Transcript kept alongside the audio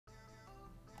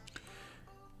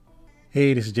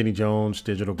Hey, this is Jenny Jones,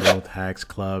 Digital Growth Hacks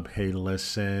Club. Hey,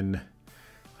 listen,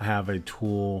 I have a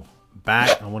tool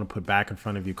back. I want to put back in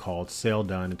front of you called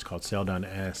Selldone. It's called Selldone,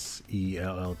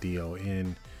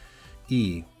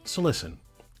 Selldone. So listen,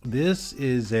 this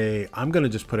is I'm going to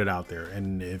just put it out there.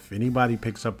 And if anybody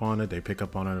picks up on it, they pick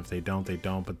up on it. If they don't, they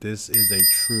don't. But this is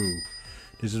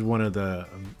this is one of the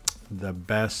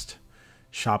best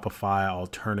Shopify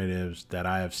alternatives that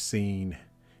I have seen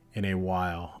in a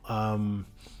while.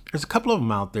 There's a couple of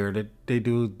them out there that they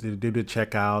do the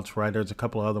checkouts, right? There's a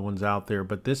couple of other ones out there,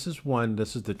 but this is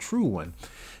the true one.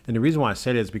 And the reason why I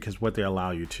said it is because what they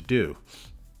allow you to do.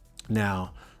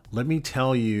 Now, let me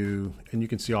tell you, and you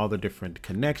can see all the different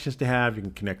connections they have. You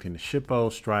can connect into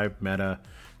Shippo, Stripe, Meta,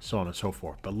 so on and so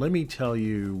forth. But let me tell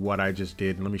you what I just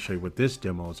did, and let me show you what this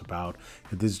demo is about.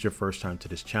 If this is your first time to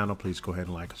this channel, please go ahead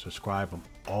and like and subscribe. I'm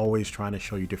always trying to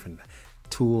show you different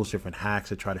tools, different hacks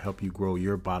that try to help you grow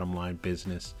your bottom line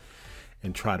business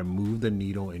and try to move the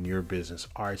needle in your business.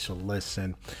 All right, so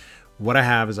listen, what I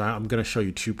have is I'm going to show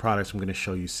you two products. I'm going to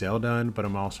show you Selldone, but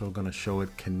I'm also going to show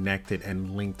it connected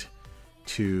and linked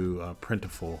to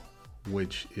Printful,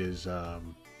 which is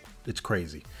it's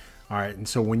crazy. All right, and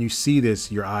so when you see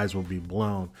this, your eyes will be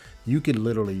blown. You can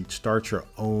literally start your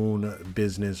own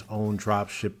business, own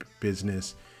dropship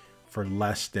business for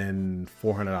less than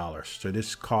 $400. So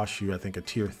this costs you, I think, a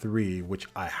tier 3, which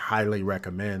I highly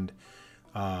recommend,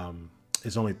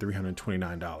 is only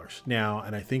 $329. Now,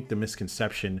 and I think the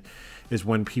misconception is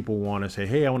when people want to say,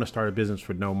 hey, I want to start a business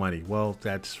for no money. Well,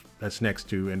 that's next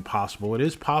to impossible. It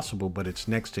is possible, but it's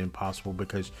next to impossible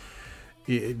because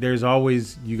there's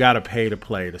always, you got to pay to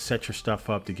play, to set your stuff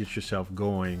up, to get yourself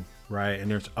going, right?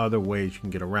 And there's other ways you can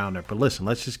get around it. But listen,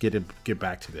 let's just get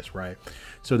back to this, right?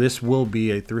 So this will be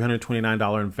a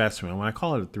 $329 investment. When I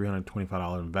call it a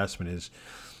 $325 investment, is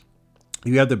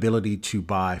you have the ability to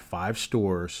buy 5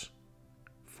 stores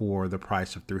for the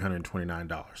price of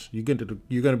 $329. You're going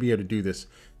to be able to do this,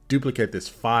 duplicate this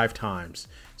 5 times.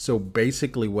 So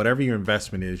basically, whatever your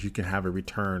investment is, you can have a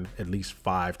return at least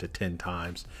 5 to 10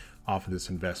 times off of this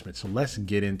investment. So let's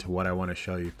get into what I want to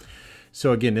show you.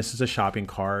 So again, this is a shopping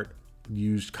cart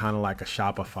used kind of like a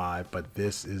Shopify, but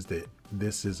this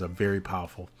is a very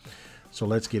powerful. So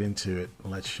let's get into it.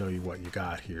 Let's show you what you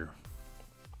got here.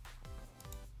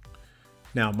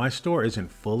 Now, my store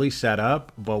isn't fully set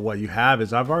up, but what you have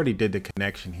is I've already did the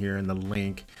connection here in the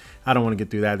link. I don't want to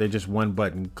get through that. They're just one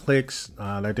button clicks.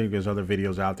 I think there's other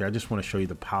videos out there. I just want to show you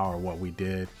the power of what we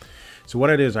did. So what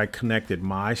it is, I connected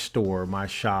my store, my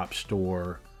shop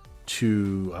store,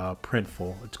 to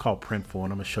Printful. It's called Printful,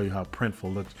 and I'm going to show you how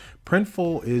Printful looks.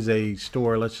 Printful is a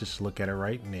store. Let's just look at it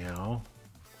right now.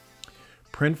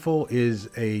 Printful is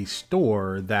a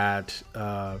store that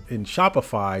in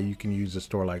Shopify, you can use a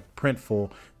store like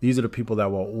Printful. These are the people that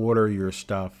will order your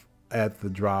stuff at the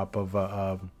drop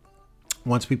of,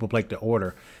 once people place the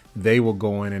order, they will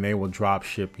go in and they will drop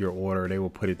ship your order. They will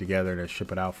put it together and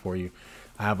ship it out for you.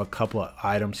 I have a couple of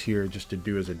items here just to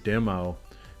do as a demo,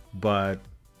 but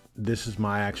this is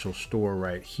my actual store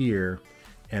right here.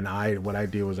 And what I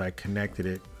did was I connected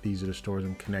it. These are the stores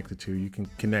I'm connected to. You can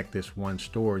connect this one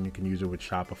store and you can use it with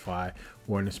Shopify,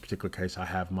 or in this particular case, I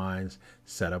have mine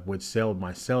set up with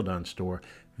my Selldone store.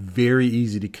 Very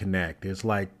easy to connect. It's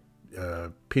like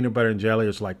peanut butter and jelly.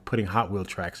 It's like putting Hot Wheel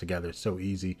tracks together. It's so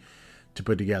easy to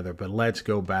put together. But let's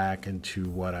go back into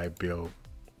what I built.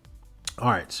 All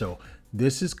right, so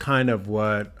this is kind of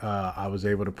what I was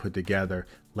able to put together.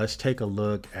 Let's take a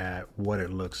look at what it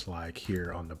looks like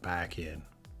here on the back end.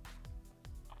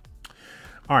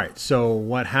 All right, so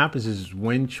what happens is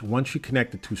once you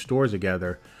connect the 2 stores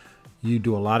together, you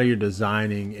do a lot of your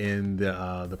designing in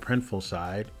the Printful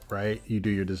side, right? You do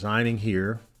your designing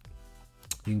here.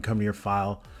 You can come to your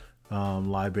file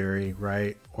library,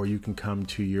 right? Or you can come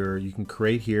to you can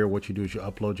create here. What you do is you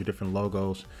upload your different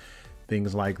logos,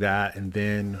 things like that. And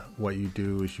then what you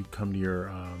do is you come to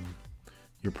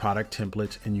your product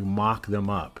templates and you mock them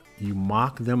up. You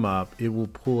mock them up. It will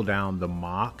pull down the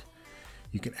mock.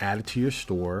 You can add it to your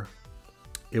store.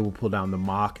 It will pull down the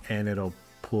mock and it'll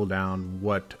pull down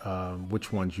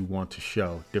which ones you want to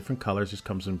show. Different colors. This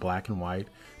comes in black and white.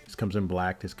 This comes in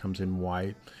black. This comes in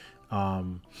white.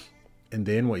 And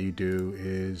then what you do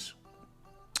is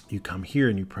you come here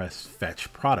and you press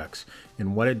fetch products.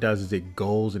 And what it does is it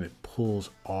goes and it pulls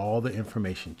all the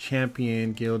information.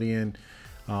 Champion, Gildan.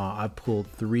 I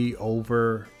pulled 3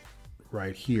 over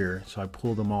right here. So I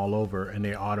pulled them all over and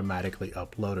they automatically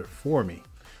upload it for me,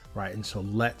 right? And so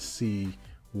let's see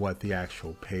what the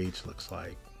actual page looks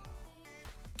like.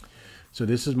 So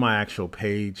this is my actual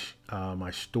page,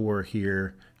 my store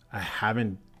here. I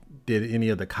haven't did any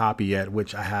of the copy yet,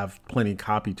 which I have plenty of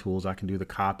copy tools. I can do the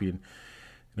copy in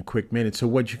a quick minute. So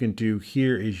what you can do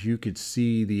here is you could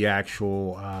see the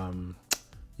actual,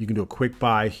 you can do a quick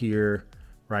buy here,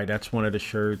 right? That's one of the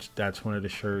shirts. That's one of the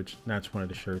shirts. That's one of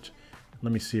the shirts.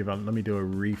 Let me see if let me do a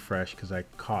refresh because I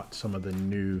caught some of the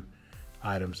new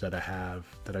items that I have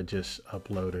that I just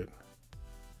uploaded.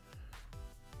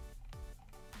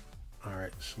 All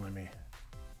right, so let me.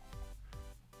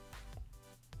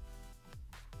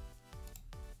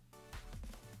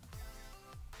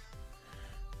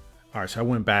 All right, so I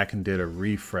went back and did a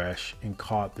refresh and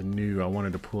caught the new. I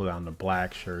wanted to pull down the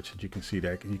black shirts. As you can see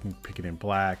that you can pick it in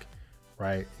black,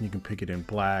 right? You can pick it in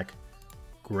black,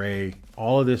 gray.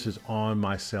 All of this is on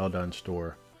my Selldone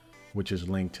store, which is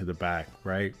linked to the back,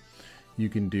 right? You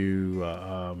can do,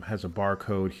 has a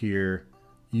barcode here.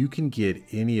 You can get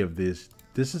any of this.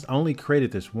 This is, I only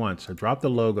created this once. I dropped the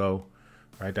logo,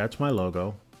 right? That's my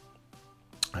logo.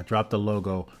 I dropped the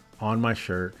logo on my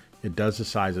shirt. It does the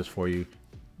sizes for you,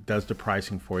 does the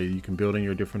pricing for you. You can build in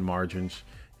your different margins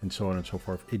and so on and so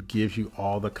forth. It gives you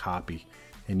all the copy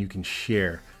and you can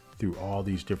share through all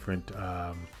these different,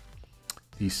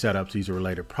 these setups. These are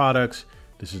related products.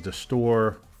 This is the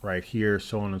store right here,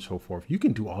 so on and so forth. You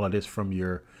can do all of this from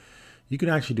your, you can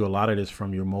actually do a lot of this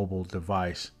from your mobile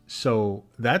device. So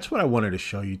that's what I wanted to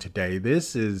show you today.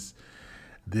 This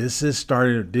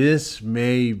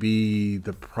may be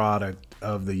the product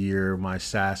of the year, my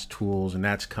SaaS tools, and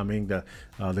that's coming. The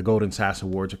Golden SaaS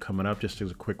Awards are coming up, just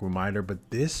as a quick reminder. But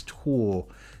this tool,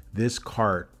 this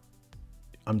cart,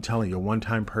 I'm telling you, a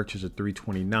one-time purchase of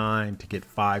 $329 to get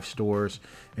 5 stores,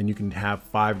 and you can have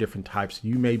 5 different types.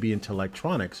 You may be into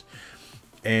electronics,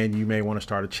 and you may want to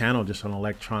start a channel just on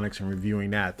electronics and reviewing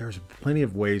that. There's plenty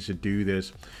of ways to do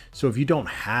this. So if you don't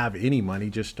have any money,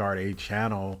 just start a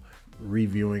channel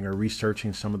reviewing or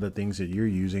researching some of the things that you're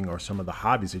using or some of the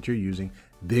hobbies that you're using,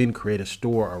 then create a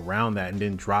store around that and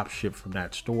then drop ship from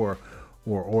that store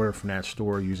or order from that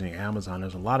store using Amazon.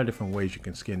 There's a lot of different ways you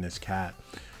can skin this cat.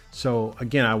 So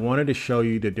again, I wanted to show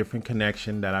you the different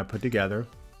connection that I put together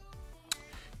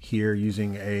here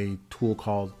using a tool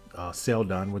called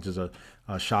Selldone, which is a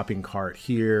shopping cart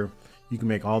here. You can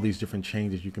make all these different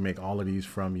changes. You can make all of these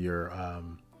from your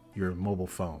mobile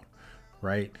phone,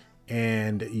 right?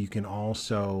 And you can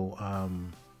also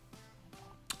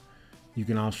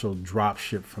drop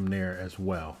ship from there as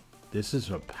well. This is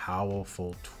a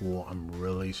powerful tool. I'm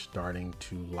really starting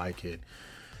to like it.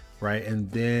 Right, and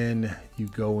then you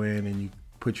go in and you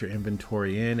put your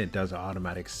inventory in. It does an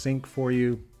automatic sync for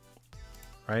you,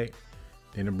 right?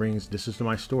 Then it brings, this is to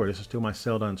my store. This is still my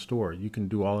Selldone store. You can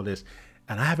do all of this.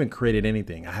 And I haven't created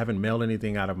anything. I haven't mailed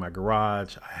anything out of my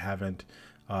garage. I haven't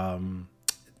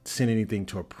sent anything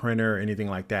to a printer, anything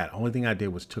like that. Only thing I did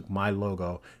was took my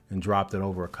logo and dropped it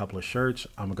over a couple of shirts.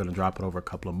 I'm gonna drop it over a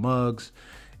couple of mugs,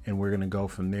 and we're gonna go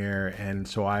from there. And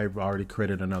so I've already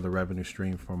created another revenue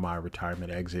stream for my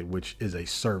retirement exit, which is a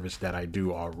service that I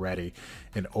do already.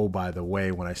 And oh, by the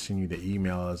way, when I send you the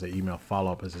email as an email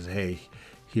follow-up, it says, hey,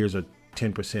 here's a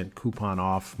 10% coupon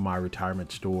off my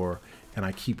retirement store. And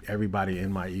I keep everybody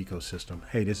in my ecosystem.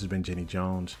 Hey, this has been Jenny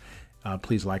Jones.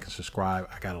 Please like and subscribe.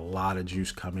 I got a lot of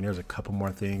juice coming. There's a couple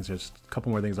more things. There's a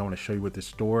couple more things I want to show you with this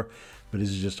store, but this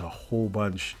is just a whole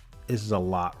bunch. This is a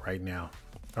lot right now.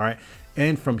 All right.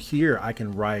 And from here, I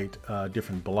can write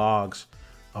different blogs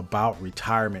about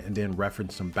retirement and then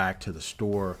reference them back to the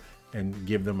store and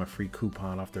give them a free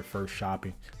coupon off their first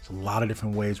shopping. It's a lot of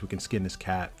different ways we can skin this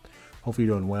cat. Hopefully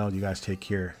you're doing well. You guys take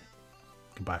care.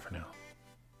 Goodbye for now.